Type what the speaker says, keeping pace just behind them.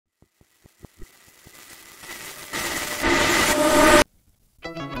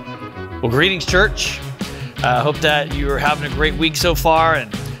Well, greetings, church. I hope that you are having a great week so far,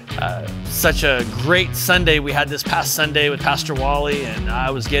 and such a great Sunday we had this past Sunday with Pastor Wally, and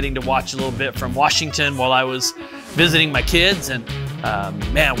I was getting to watch a little bit from Washington while I was visiting my kids, and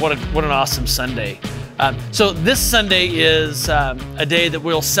man, what an awesome Sunday. So this Sunday is a day that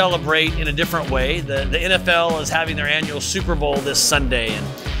we'll celebrate in a different way. The NFL is having their annual Super Bowl this Sunday, and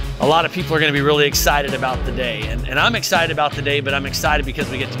a lot of people are going to be really excited about the day. And I'm excited about the day, but I'm excited because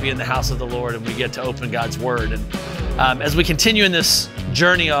we get to be in the house of the Lord and we get to open God's Word. And as we continue in this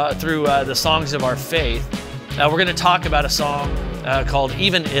journey through the songs of our faith, we're going to talk about a song called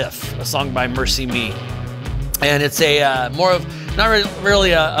Even If, a song by Mercy Me. And it's a more of, not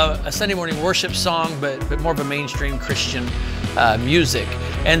really a Sunday morning worship song, but more of a mainstream Christian music.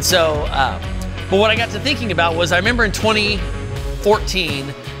 And so, but what I got to thinking about was, I remember in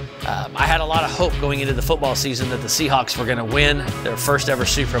 2014, I had a lot of hope going into the football season that the Seahawks were going to win their first ever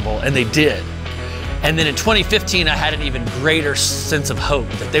Super Bowl, and they did. And then in 2015, I had an even greater sense of hope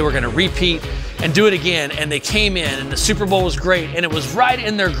that they were going to repeat and do it again. And they came in, and the Super Bowl was great, and it was right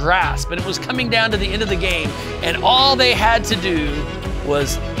in their grasp, and it was coming down to the end of the game, and all they had to do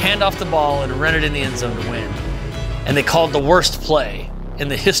was hand off the ball and run it in the end zone to win. And they called the worst play in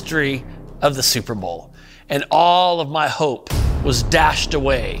the history of the Super Bowl. And all of my hope was dashed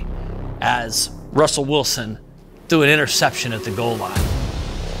away as Russell Wilson threw an interception at the goal line.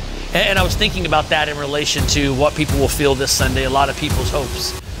 And I was thinking about that in relation to what people will feel this Sunday. A lot of people's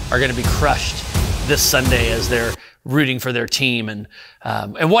hopes are going to be crushed this Sunday as they're rooting for their team. And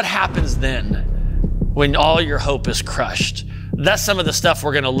what happens then when all your hope is crushed? That's some of the stuff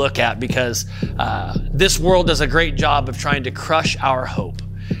we're going to look at, because this world does a great job of trying to crush our hope.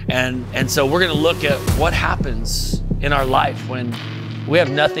 And so we're going to look at what happens in our life when we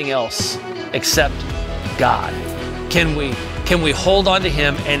have nothing else except God. Can we hold on to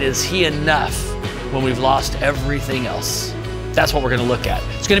Him, and is He enough when we've lost everything else? That's what we're going to look at.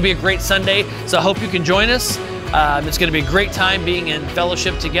 It's going to be a great Sunday, so I hope you can join us. It's going to be a great time being in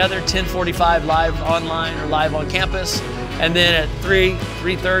fellowship together, 10:45 live online or live on campus. And then at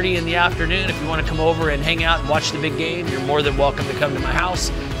 3:30 in the afternoon, if you want to come over and hang out and watch the big game, you're more than welcome to come to my house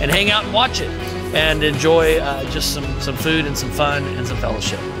and hang out and watch it and enjoy just some food and some fun and some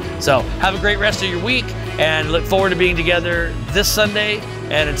fellowship. So have a great rest of your week, and look forward to being together this Sunday.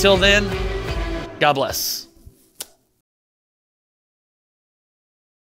 And until then, God bless.